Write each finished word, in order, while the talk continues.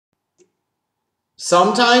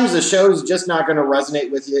sometimes the show's just not going to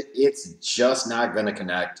resonate with you. It's just not going to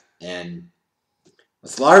connect. And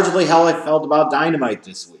that's largely how I felt about Dynamite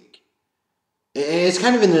this week. And it's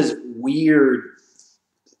kind of in this weird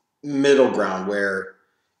middle ground where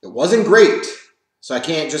it wasn't great, so I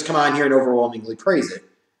can't just come on here and overwhelmingly praise it.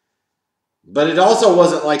 But it also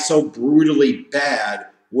wasn't like so brutally bad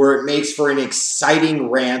where it makes for an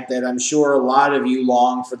exciting rant that I'm sure a lot of you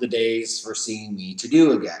long for the days for seeing me to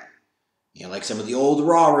do again. You know, like some of the old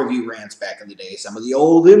Raw review rants back in the day, some of the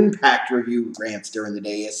old Impact review rants during the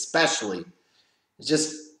day especially. It's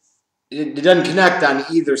just, it doesn't connect on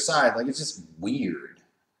either side. Like, it's just weird.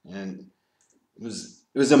 And it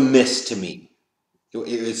was a miss to me.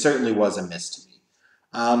 It certainly was a miss to me.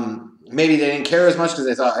 Maybe they didn't care as much because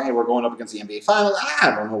they thought, hey, we're going up against the NBA Finals.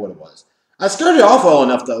 I don't know what it was. I started off well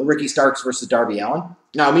enough, though. Ricky Starks versus Darby Allin.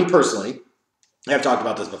 Now, me personally, I've talked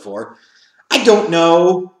about this before. I don't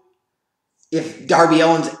know if Darby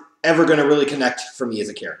Allin's ever going to really connect for me as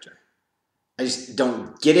a character. I just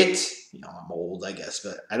don't get it. You know, I'm old, I guess,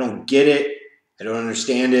 but I don't get it. I don't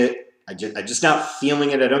understand it. I'm just not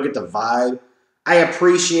feeling it. I don't get the vibe. I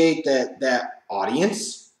appreciate that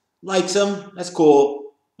audience likes him. That's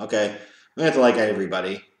cool. Okay. We have to like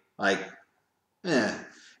everybody. Like,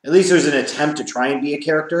 at least there's an attempt to try and be a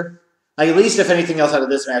character. Like, at least if anything else out of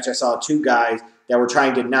this match, I saw two guys that were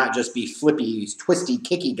trying to not just be flippy, twisty,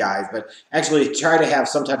 kicky guys, but actually try to have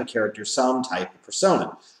some type of character, some type of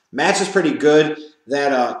persona. Match is pretty good.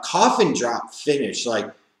 That coffin drop finish,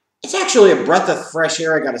 like, it's actually a breath of fresh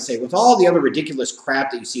air, I gotta say. With all the other ridiculous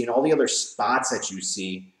crap that you see and all the other spots that you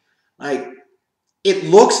see, like, it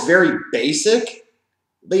looks very basic,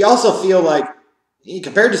 but you also feel like,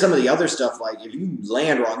 compared to some of the other stuff, like, if you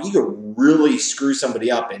land wrong, you could really screw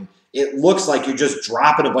somebody up, and it looks like you're just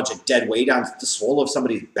dropping a bunch of dead weight on the swole of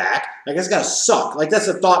somebody's back. Like, that's gotta suck. Like, that's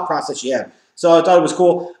the thought process you have. So I thought it was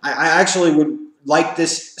cool. I actually would like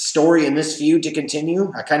this story and this feud to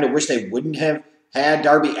continue. I kind of wish they wouldn't have had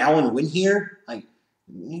Darby Allin win here. Like,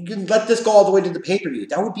 you can let this go all the way to the pay-per-view.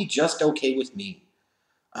 That would be just okay with me.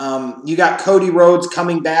 You got Cody Rhodes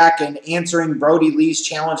coming back and answering Brodie Lee's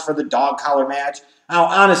challenge for the dog collar match. Now,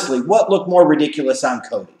 honestly, what looked more ridiculous on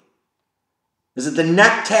Cody? Is it the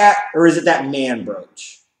neck tat or is it that man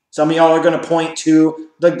brooch? Some of y'all are going to point to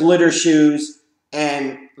the glitter shoes,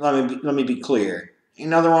 and let me be clear. Ain't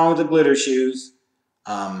nothing wrong with the glitter shoes.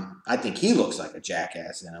 I think he looks like a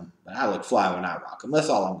jackass in them, but I look fly when I rock them. That's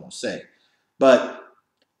all I'm going to say. But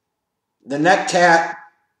the neck tat,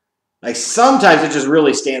 like, sometimes it just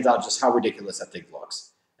really stands out just how ridiculous that thing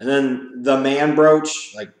looks. And then the man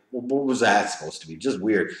brooch, like, what was that supposed to be? Just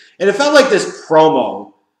weird. And it felt like this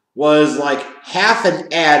promo was like half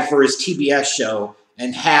an ad for his TBS show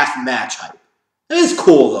and half match hype. It is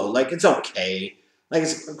cool, though. Like, it's okay. Like,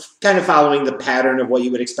 it's kind of following the pattern of what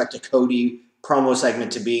you would expect a Cody promo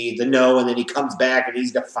segment to be. The no, and then he comes back and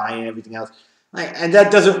he's defiant and everything else. Like, and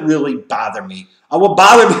that doesn't really bother me. What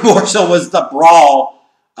bothered me more so was the brawl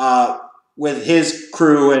with his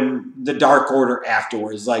crew and the Dark Order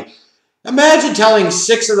afterwards. Like, imagine telling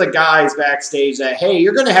 6 of the guys backstage that, hey,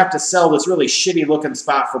 you're going to have to sell this really shitty-looking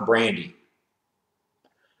spot for Brandy.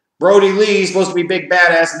 Brodie Lee's supposed to be big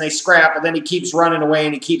badass, and they scrap, and then he keeps running away,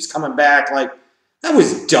 and he keeps coming back. Like, that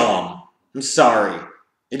was dumb. I'm sorry.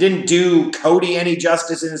 It didn't do Cody any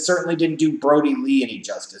justice, and it certainly didn't do Brodie Lee any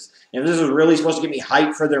justice. And if this was really supposed to get me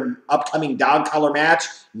hyped for their upcoming dog collar match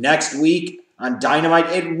next week on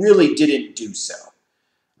Dynamite, it really didn't do so.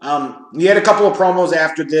 You had a couple of promos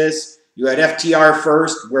after this. You had FTR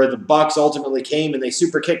first, where the Bucks ultimately came and they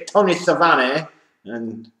super kicked Tony Schiavone,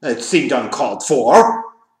 and it seemed uncalled for.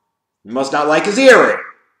 You must not like his earring.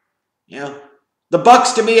 You know, the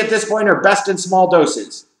Bucks to me at this point are best in small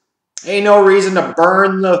doses. Ain't no reason to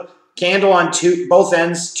burn the candle on both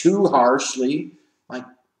ends too harshly. Like,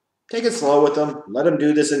 take it slow with them. Let them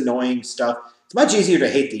do this annoying stuff. It's much easier to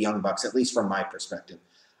hate the Young Bucks, at least from my perspective.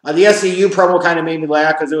 The SCU promo kind of made me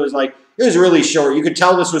laugh because it was really short. You could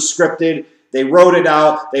tell this was scripted. They wrote it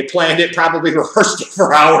out. They planned it, probably rehearsed it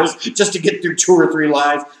for hours just to get through 2 or 3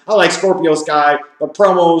 lines. I like Scorpio Sky, but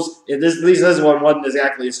promos, at least this one wasn't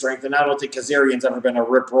exactly a strength, and I don't think Kazarian's ever been a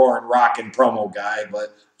rip-roaring, rockin' promo guy,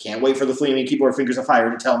 but can't wait for the Flaming Keyboard Fingers of Fire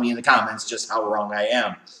to tell me in the comments just how wrong I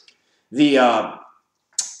am. The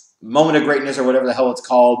Moment of Greatness, or whatever the hell it's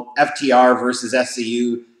called, FTR versus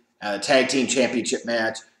SCU, Tag Team Championship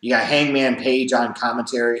match. You got Hangman Page on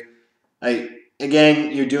commentary.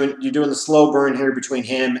 Again, you're doing the slow burn here between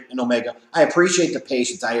him and Omega. I appreciate the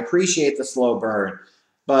patience. I appreciate the slow burn.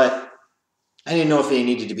 But I didn't know if they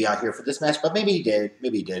needed to be out here for this match, but maybe he did.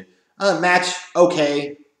 Maybe he did. Match,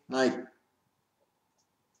 okay. Like,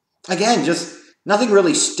 again, just Nothing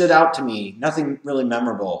really stood out to me. Nothing really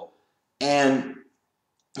memorable. And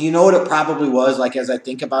you know what it probably was, like as I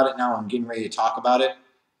think about it now, I'm getting ready to talk about it,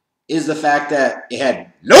 is the fact that it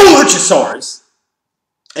had no Luchasaurus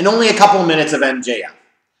and only a couple of minutes of MJF.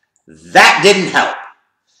 That didn't help.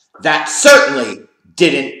 That certainly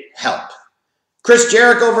didn't help. Chris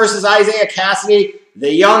Jericho versus Isaiah Cassidy.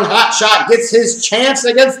 The young hotshot gets his chance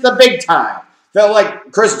against the big time. Felt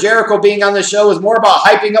like Chris Jericho being on the show was more about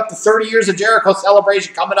hyping up the 30 years of Jericho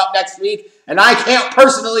celebration coming up next week, and I can't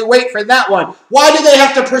personally wait for that one. Why do they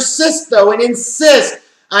have to persist, though, and insist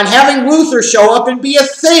on having Luther show up and be a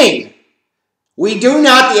thing? We do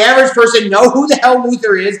not, the average person, know who the hell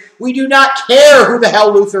Luther is. We do not care who the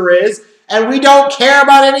hell Luther is. And we don't care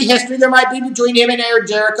about any history there might be between him and Eric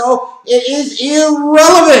Jericho. It is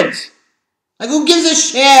irrelevant. Like, who gives a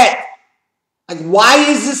shit? Like, why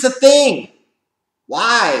is this a thing?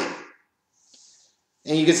 Why?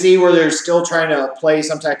 And you can see where they're still trying to play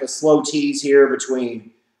some type of slow tease here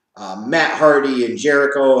between Matt Hardy and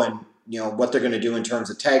Jericho and, you know, what they're going to do in terms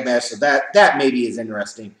of tag match. So that maybe is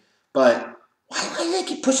interesting. But why do they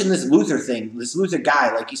keep pushing this Luther thing, this Luther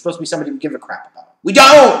guy, like he's supposed to be somebody we give a crap about? We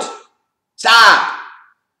don't! Stop!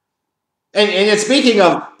 And speaking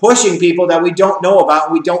of pushing people that we don't know about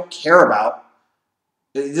and we don't care about,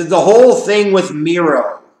 the whole thing with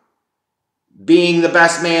Miro being the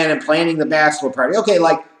best man and planning the bachelor party. Okay,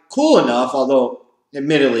 like, cool enough, although,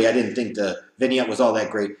 admittedly, I didn't think the vignette was all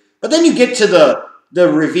that great. But then you get to the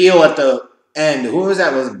reveal at the end. Who was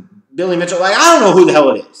that? Was Billy Mitchell? Like, I don't know who the hell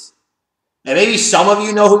it is. And maybe some of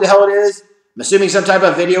you know who the hell it is. I'm assuming some type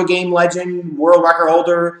of video game legend, world record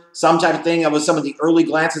holder, some type of thing. That was some of the early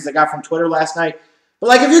glances I got from Twitter last night. But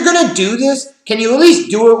like, if you're going to do this, can you at least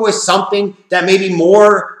do it with something that maybe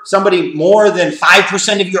somebody more than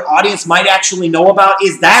 5% of your audience might actually know about?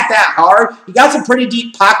 Is that hard? You got some pretty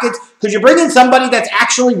deep pockets. Could you bring in somebody that's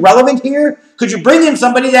actually relevant here? Could you bring in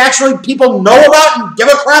somebody that actually people know about and give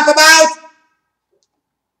a crap about?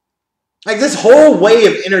 Like, this whole way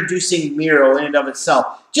of introducing Miro in and of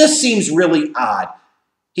itself just seems really odd.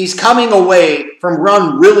 He's coming away from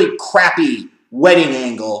run really crappy wedding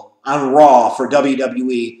angle on Raw for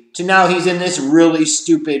WWE to now he's in this really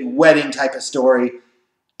stupid wedding type of story.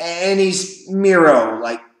 And he's Miro.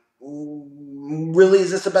 Like, really,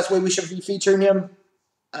 is this the best way we should be featuring him?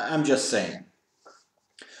 I'm just saying.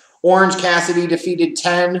 Orange Cassidy defeated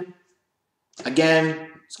 10.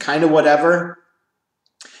 Again, it's kind of whatever.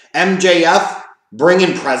 MJF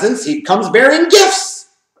bringing presents. He comes bearing gifts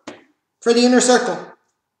for the Inner Circle.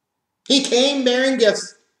 He came bearing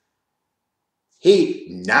gifts. He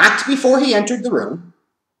knocked before he entered the room.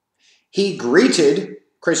 He greeted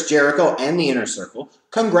Chris Jericho and the Inner Circle,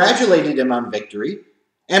 congratulated him on victory,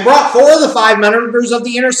 and brought 4 of the 5 members of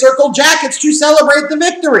the Inner Circle jackets to celebrate the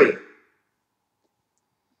victory.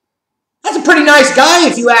 That's a pretty nice guy,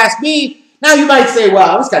 if you ask me. Now, you might say,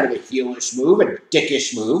 well, it's kind of a heelish move and a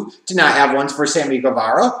dickish move to not have one for Sammy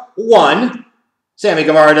Guevara. 1, Sammy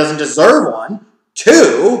Guevara doesn't deserve one.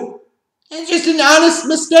 2, it's just an honest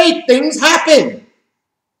mistake. Things happen.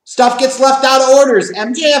 Stuff gets left out of orders.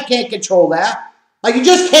 MJF can't control that. Like, you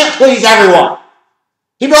just can't please everyone.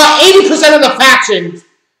 He brought 80% of the faction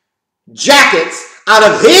jackets out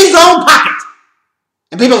of his own pocket.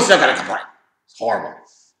 And people are still going to complain. It's horrible.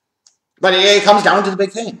 But it comes down to the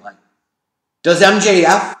big thing. Like, does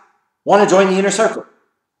MJF want to join the Inner Circle?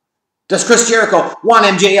 Does Chris Jericho want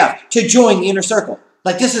MJF to join the Inner Circle?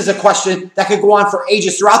 Like, this is a question that could go on for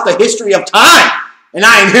ages throughout the history of time. And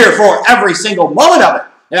I am here for every single moment of it.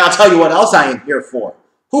 And I'll tell you what else I am here for.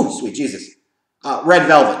 Whew, sweet Jesus. Red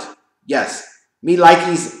Velvet. Yes. Me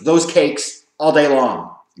likes those cakes all day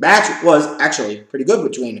long. Match was actually pretty good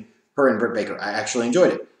between her and Britt Baker. I actually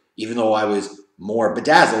enjoyed it. Even though I was more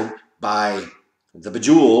bedazzled by the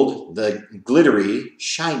bejeweled, the glittery,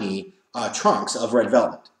 shiny trunks of Red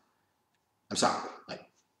Velvet. I'm sorry.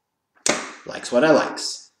 Likes what I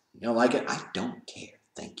likes. You don't like it? I don't care.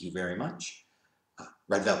 Thank you very much.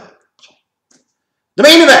 Red Velvet. The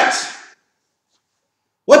main event.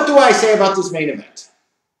 What do I say about this main event?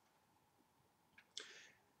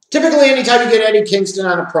 Typically, anytime you get Eddie Kingston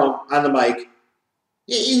on the mic,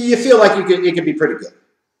 you feel like it could be pretty good.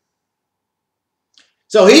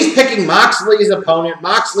 So he's picking Moxley's opponent.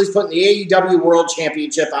 Moxley's putting the AEW World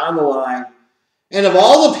Championship on the line. And of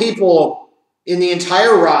all the people in the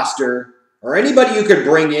entire roster, or anybody you could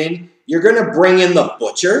bring in, you're going to bring in the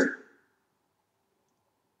Butcher?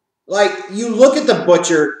 Like, you look at the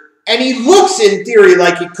Butcher, and he looks, in theory,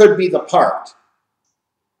 like he could be the part.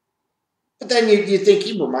 But then you think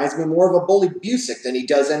he reminds me more of a Bully Busick than he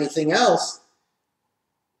does anything else.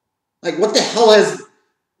 Like, what the hell has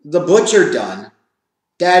the Butcher done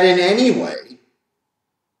that in any way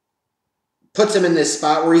puts him in this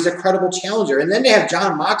spot where he's a credible challenger. And then to have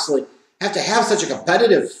Jon Moxley have to have such a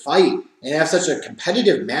competitive fight and have such a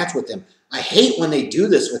competitive match with him. I hate when they do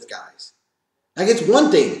this with guys. Like, it's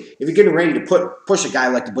one thing if you're getting ready to push a guy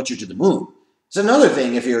like the Butcher to the moon. It's another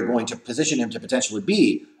thing if you're going to position him to potentially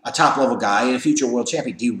be a top-level guy and a future world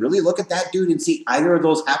champion. Do you really look at that dude and see either of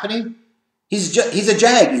those happening? He's a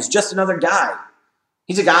jag. He's just another guy.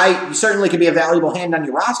 He's a guy who certainly could be a valuable hand on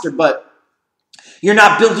your roster, but you're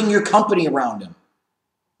not building your company around him.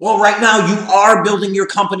 Well, right now you are building your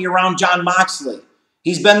company around Jon Moxley.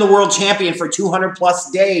 He's been the world champion for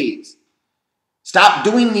 200-plus days. Stop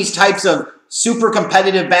doing these types of super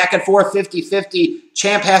competitive back and forth 50-50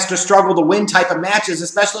 champ has to struggle to win type of matches,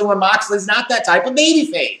 especially when Moxley's not that type of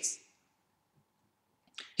babyface.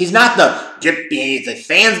 He's not the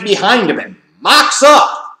fans behind him and mocks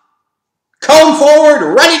up, comb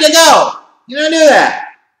forward, ready to go. You don't do that.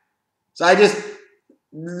 So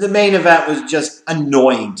the main event was just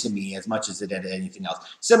annoying to me as much as it did anything else.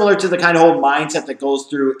 Similar to the kind of whole mindset that goes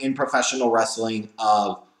through in professional wrestling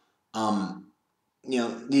of,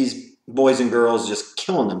 these boys and girls just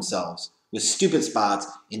killing themselves with stupid spots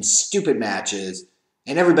in stupid matches,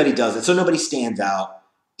 and everybody does it, so nobody stands out.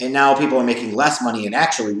 And now people are making less money and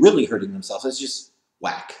actually really hurting themselves. It's just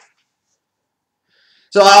whack.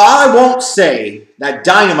 So I won't say that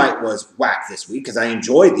Dynamite was whack this week because I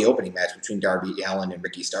enjoyed the opening match between Darby Allin and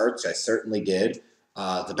Ricky Starks. I certainly did.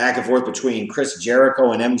 The back and forth between Chris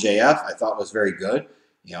Jericho and MJF I thought was very good.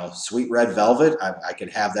 Sweet Red Velvet. I could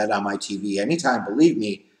have that on my TV anytime, believe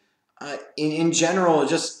me. In general, it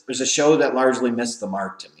just was a show that largely missed the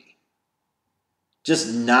mark to me.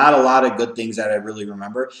 Just not a lot of good things that I really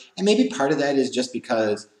remember. And maybe part of that is just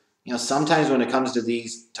because, sometimes when it comes to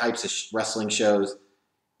these types of wrestling shows,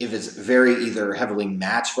 if it's very either heavily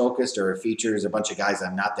match-focused or it features a bunch of guys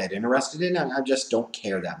I'm not that interested in, I just don't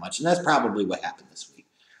care that much. And that's probably what happened this week.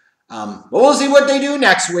 But we'll see what they do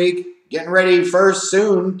next week. Getting ready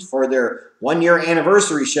soon for their 1-year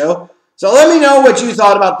anniversary show. So let me know what you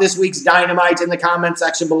thought about this week's Dynamite in the comment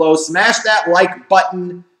section below. Smash that like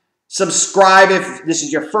button. Subscribe if this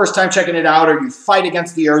is your first time checking it out or you fight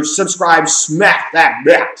against the urge. Subscribe. Smack that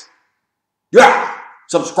bit. Yeah.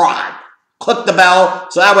 Subscribe. Click the bell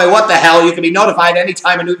so that way, what the hell, you can be notified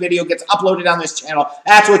anytime a new video gets uploaded on this channel.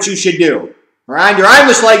 That's what you should do. Reminder, I'm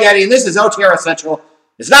the Schleg Eddie, and this is OTRSCentral.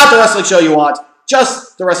 It's not the wrestling show you want,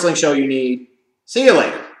 just the wrestling show you need. See you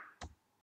later.